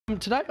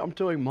Today I'm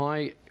doing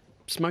my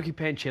Smoky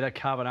Pancetta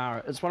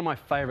Carbonara. It's one of my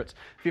favourites.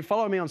 If you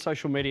follow me on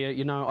social media,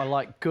 you know I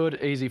like good,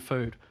 easy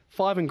food.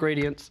 5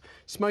 ingredients: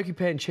 smoky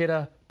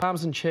pancetta,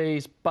 parmesan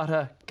cheese,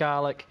 butter,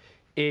 garlic,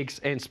 eggs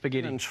and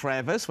spaghetti. And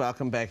Travis,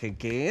 welcome back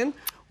again.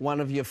 One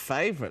of your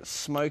favourites,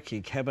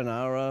 smoky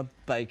carbonara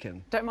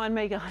bacon. Don't mind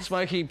me, guys.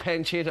 Smoky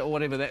pancetta, or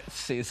whatever that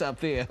says up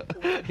there.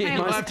 Yeah,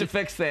 you'll have to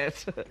fix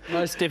that.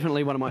 Most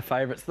definitely one of my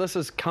favourites. This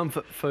is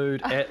comfort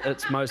food at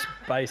its most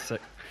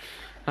basic.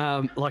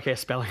 Like our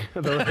spelling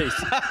abilities.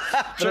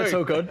 That's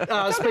all good.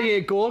 Speaking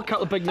of Gore, a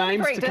couple of big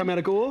names to come out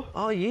of Gore.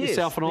 Oh, yes.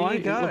 Yourself and I.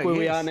 Look where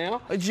we are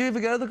now. Did you ever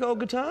go to the Gold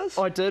Guitars?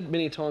 I did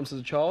many times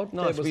as a child.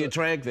 Nice, were you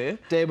dragged there?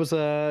 Dad was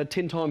a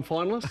 10-time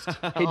finalist.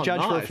 Head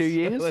judge for a few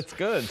years. That's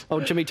good.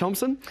 Old Jimmy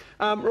Thompson.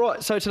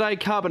 Right, so today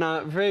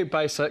carbonara, very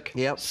basic.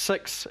 Yep.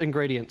 6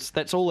 ingredients.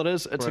 That's all it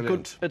is.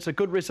 It's a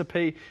good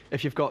recipe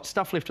if you've got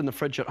stuff left in the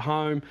fridge at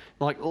home,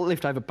 like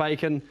leftover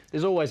bacon.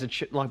 There's always a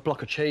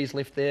block of cheese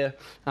left there,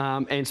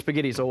 and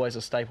spaghetti is always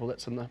a staple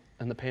that's in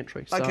the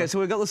pantry. So. Okay, so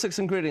we've got the 6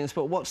 ingredients,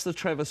 but what's the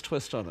Travis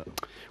twist on it?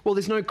 Well,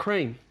 there's no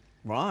cream.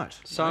 Right.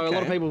 So a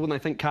lot of people, when they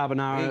think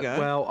carbonara,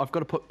 well, I've got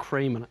to put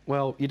cream in it.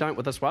 Well, you don't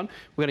with this one.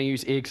 We're going to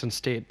use eggs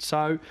instead.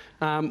 So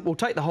we'll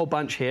take the whole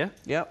bunch here.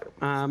 Yep.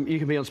 You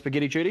can be on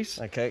spaghetti duties.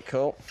 Okay,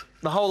 cool.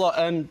 The whole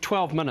lot in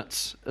 12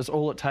 minutes is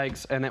all it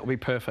takes, and that will be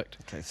perfect.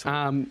 Okay, so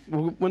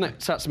when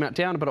it starts to melt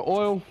down, a bit of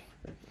oil,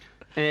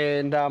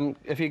 and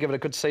if you give it a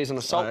good season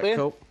of salt there.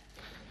 Cool.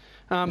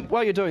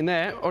 While you're doing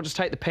that, I'll just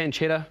take the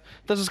pancetta.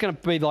 This is going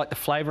to be like the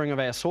flavouring of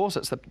our sauce.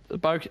 It's the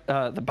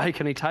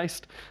bacony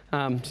taste.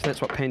 So that's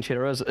what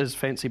pancetta is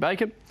fancy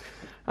bacon.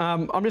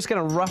 I'm just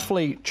going to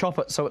roughly chop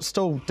it so it's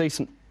still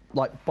decent,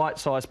 like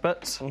bite-sized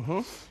bits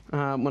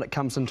when it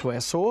comes into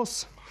our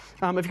sauce.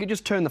 If you could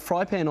just turn the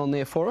fry pan on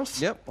there for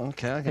us. Yep,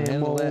 okay, I can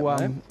handle that,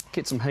 mate.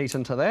 Get some heat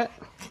into that.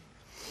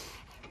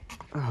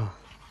 Oh.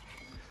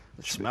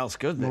 It smells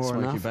good, that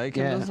smoky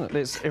bacon, doesn't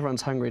it?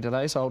 Everyone's hungry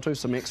today, so I'll do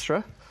some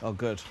extra. Oh,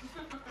 good.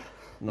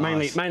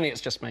 Nice. Mainly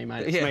it's just me,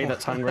 mate. It's me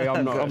that's hungry.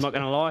 I'm not going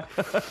to lie.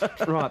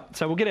 Right,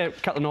 so we'll get a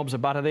couple of knobs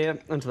of butter there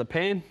into the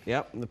pan.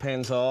 Yep, the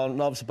pan's on.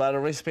 Knobs of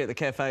butter, recipe at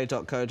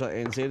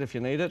thecafe.co.nz if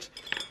you need it.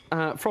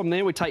 From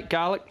there, we take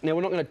garlic. Now,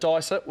 we're not going to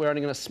dice it. We're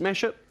only going to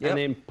smash it and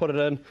then put it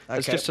in. Okay.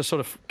 It's just to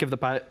sort of give the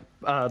butter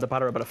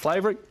a bit of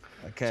flavouring.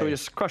 Okay. So we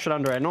just crush it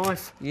under our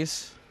knife.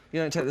 Yes. You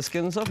don't take the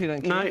skins off? You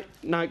don't care?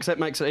 No, because that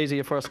makes it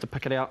easier for us to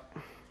pick it out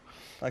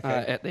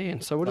at the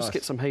end. So we'll just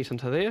get some heat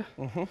into there.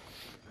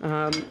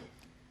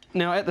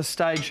 Now, at this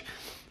stage,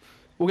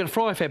 we're going to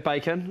fry off our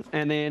bacon,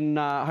 and then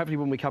hopefully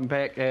when we come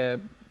back,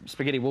 our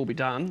spaghetti will be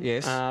done.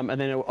 Yes. And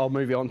then I'll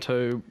move you on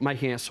to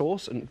making our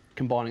sauce and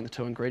combining the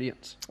 2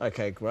 ingredients.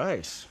 Okay,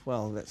 great.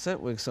 Well, that's it.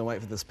 We're just going to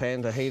wait for this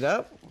pan to heat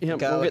up. Yeah,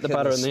 we'll get the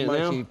butter in there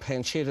now. Smoky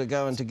pancetta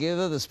going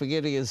together. The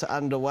spaghetti is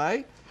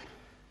underway.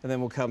 And then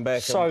we'll come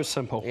back. So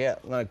simple. Yeah,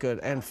 no, good.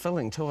 And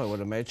filling too, I would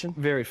imagine.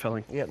 Very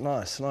filling. Yeah,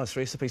 nice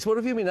recipe. So what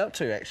have you been up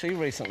to, actually,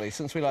 recently,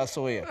 since we last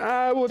saw you?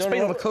 Well, it's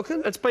been a lot of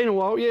cooking? It's been a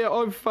while, yeah.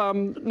 I've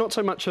not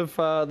so much of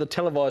the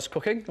televised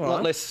cooking, a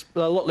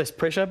lot less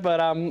pressure,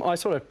 but I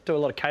sort of do a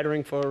lot of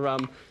catering for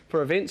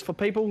events for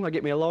people. They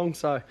get me along,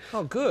 so...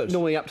 Oh, good.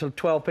 Normally up to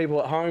 12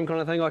 people at home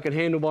kind of thing I can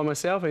handle by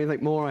myself.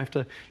 Anything more, I have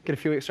to get a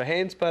few extra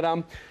hands.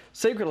 But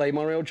secretly,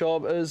 my real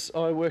job is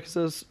I work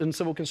in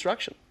civil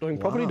construction, doing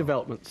property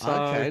development. So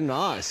okay,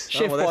 nice.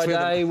 Chef by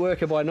day,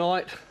 worker by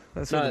night.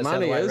 That's where the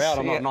money is.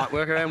 I'm not a night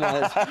worker, am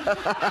I?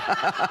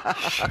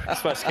 I'm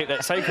supposed to keep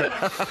that secret.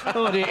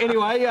 Oh dear.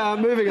 Anyway,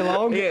 moving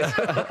along. Yes.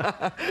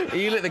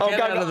 You let the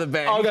cat out of the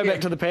bag. I'll go back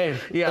to the pan.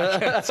 Yeah.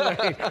 Okay.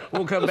 So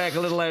we'll come back a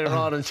little later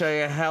on and show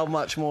you how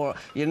much more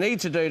you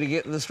need to do to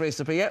get this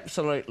recipe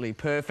absolutely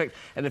perfect.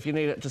 And if you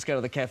need it, just go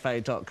to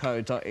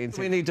thecafe.co.nz.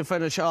 We need to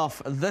finish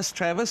off this,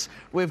 Travis.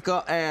 We've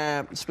got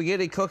our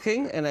spaghetti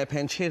cooking and our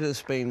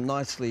pancetta's been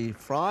nicely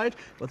fried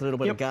with a little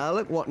bit of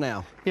garlic. What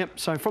now? Yep.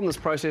 So from this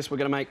process, we're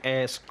going to make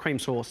as cream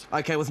sauce.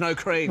 Okay, with no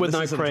cream. With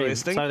no cream,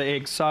 so the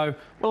eggs. So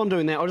while I'm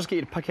doing that, I'll just get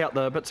you to pick out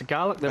the bits of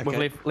garlic that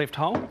we've left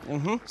whole.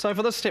 So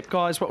for this step,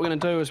 guys, what we're going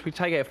to do is we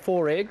take our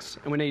 4 eggs,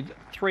 and we need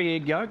 3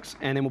 egg yolks,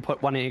 and then we'll put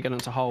 1 egg in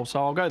as a whole.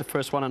 So I'll go the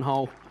first one in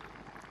whole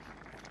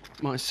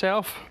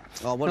myself.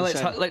 Oh, what a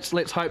shame.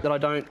 Let's hope that I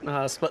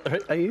don't split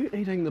the... Are you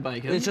eating the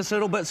bacon? There's just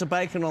little bits of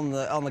bacon on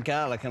the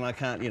garlic, and I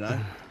can't, you know...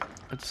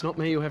 It's not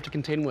me you'll have to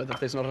contend with if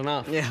there's not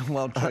enough. Yeah,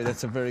 well, true.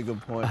 That's a very good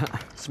point.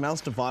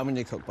 Smells divine when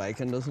you cook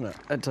bacon, doesn't it?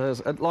 It does.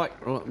 It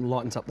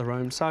lightens up the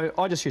room. So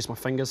I just use my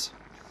fingers.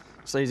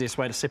 It's the easiest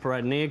way to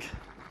separate an egg.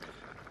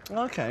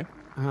 Okay.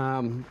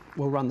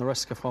 We'll run the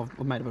risk if I've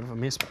made a bit of a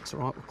mess, but it's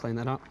all right. We'll clean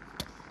that up.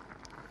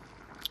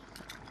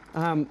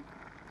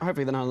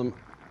 Hopefully none of them,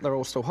 they're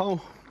all still whole.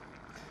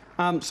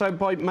 So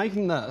by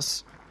making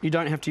this, you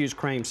don't have to use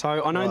cream.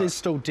 So I know there's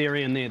still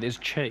dairy in there, there's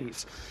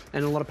cheese.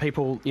 And a lot of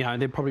people, you know,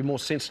 they're probably more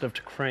sensitive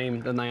to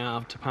cream than they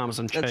are to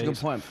Parmesan cheese. That's a good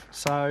point.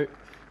 So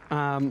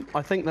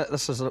I think that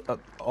this is,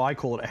 I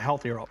call it a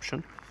healthier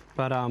option.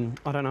 But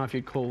I don't know if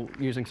you'd call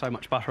using so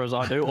much butter as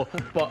I do, or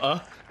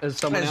butter, as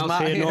someone else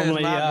Mark, here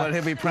normally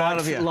he'll be proud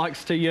of you.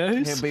 Likes to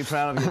use. He'll be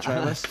proud of you,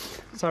 Travis.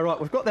 So, right,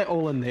 we've got that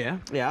all in there.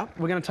 Yeah.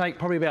 We're going to take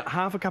probably about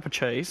half a cup of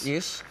cheese.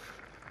 Yes.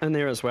 In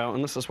there as well,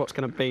 and this is what's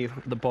going to be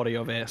the body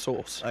of our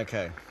sauce.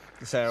 Okay.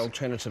 It's our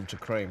alternative to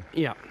cream.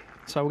 Yeah.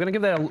 So we're going to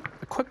give that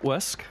a quick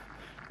whisk.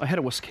 I had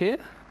a whisk here.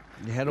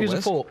 You had a whisk? Use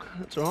a fork.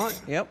 That's all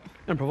right. Yep.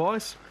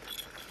 Improvise.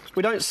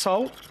 We don't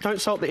salt.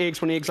 Don't salt the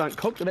eggs when the eggs aren't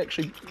cooked. It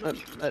actually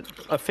it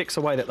affects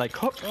the way that they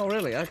cook. Oh,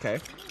 really? Okay.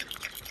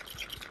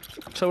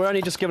 So we're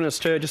only just giving it a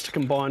stir just to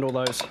combine all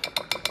those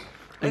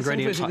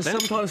ingredients like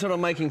that. Sometimes when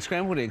I'm making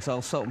scrambled eggs,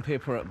 I'll salt and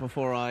pepper it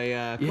before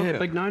I cook it. Yeah,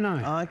 big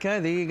no-no. Okay,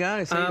 there you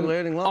go. So you're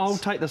learning lots. I'll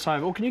take this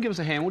over. Well, can you give us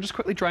a hand? We'll just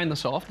quickly drain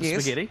this off, the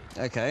spaghetti.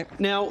 Okay.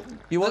 Now...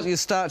 You want your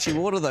starchy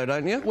water, though,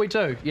 don't you? We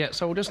do, yeah.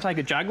 So we'll just take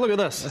a jug. Look at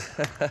this.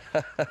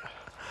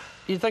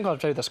 You think I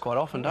do this quite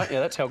often, don't you?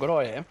 That's how good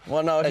I am.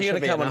 Well, no, if you're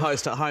going to come and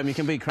host at home, you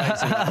can be crazy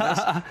like this.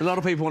 A lot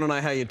of people want to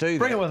know how you do that.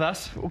 Bring it with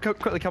us. We'll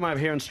quickly come over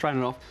here and strain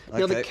it off. Okay.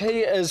 Now, the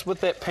key is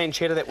with that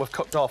pancetta that we've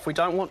cooked off, we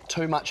don't want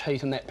too much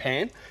heat in that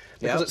pan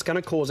because it's going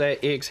to cause our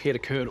eggs here to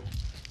curdle.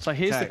 So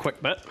here's the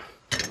quick bit.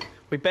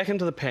 We back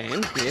into the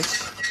pan.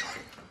 Yes.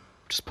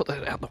 Just put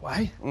that out the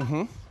way.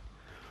 Mm-hmm.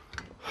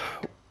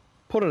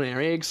 Put in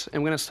our eggs,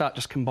 and we're going to start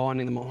just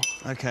combining them all.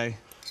 Okay.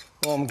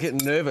 Well, I'm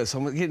getting nervous.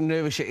 I'm getting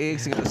nervous your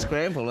eggs are going to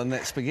scramble in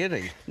that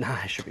spaghetti. No,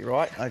 it should be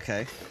right.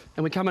 Okay.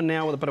 And we come in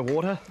now with a bit of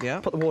water. Yeah.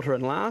 Put the water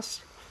in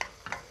last.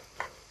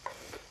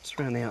 Just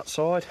around the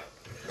outside.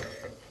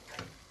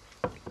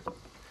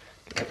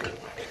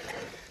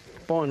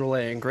 Combine all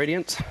our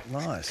ingredients.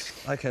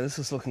 Nice. Okay, this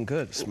is looking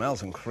good. It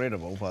smells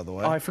incredible, by the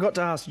way. I forgot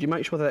to ask, did you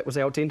make sure that was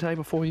al dente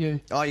before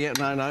you... Oh, yeah,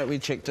 no, we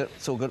checked it.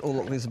 It's all good. Oh,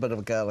 look, there's a bit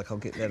of garlic. I'll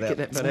get that out.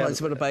 That bit out. There's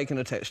a bit of bacon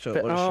attached to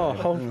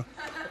it.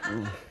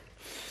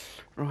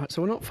 Right,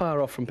 so we're not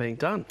far off from being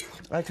done.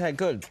 Okay,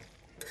 good.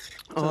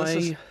 So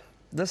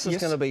this is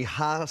going to be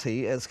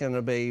hearty. It's going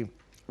to be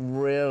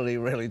really,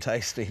 really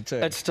tasty too.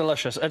 It's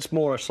delicious. It's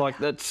more. It's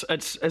like it's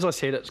as I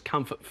said, it's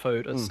comfort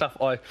food. It's stuff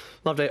I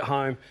love to eat at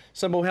home.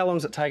 Simple. How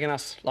long's it taken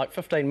us? Like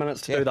 15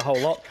 minutes to do the whole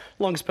lot.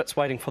 Longest bit's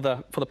waiting for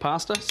the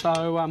pasta.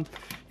 So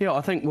yeah,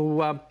 I think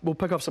we'll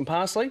pick up some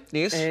parsley.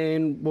 Yes.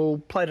 And we'll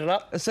plate it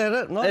up. Is that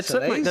it? Nice.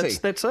 That's it, easy. mate.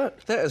 That's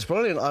it. That is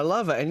brilliant. I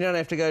love it. And you don't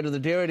have to go to the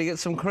dairy to get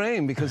some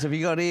cream because if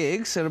you got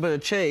eggs and a bit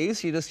of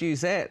cheese, you just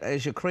use that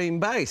as your cream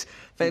base.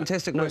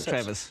 Fantastic work,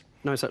 Travis.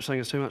 No such thing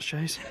as too much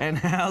cheese. And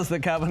how's the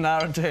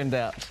carbonara turned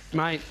out?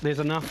 Mate, there's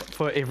enough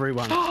for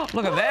everyone.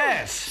 Look at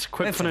that! It's a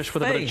quick finish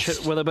with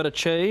a bit of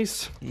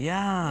cheese.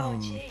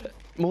 Yum.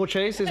 More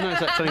cheese? There's no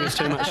such thing as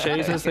too much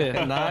cheese, is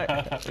there? No.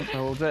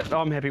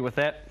 I'm happy with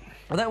that.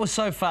 Well, that was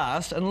so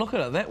fast, and look at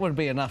it, that would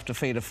be enough to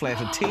feed a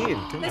flat of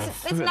 10.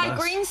 There's no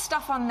green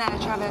stuff on there,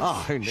 Travis. Oh,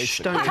 who needs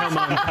Don't come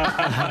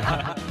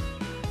on.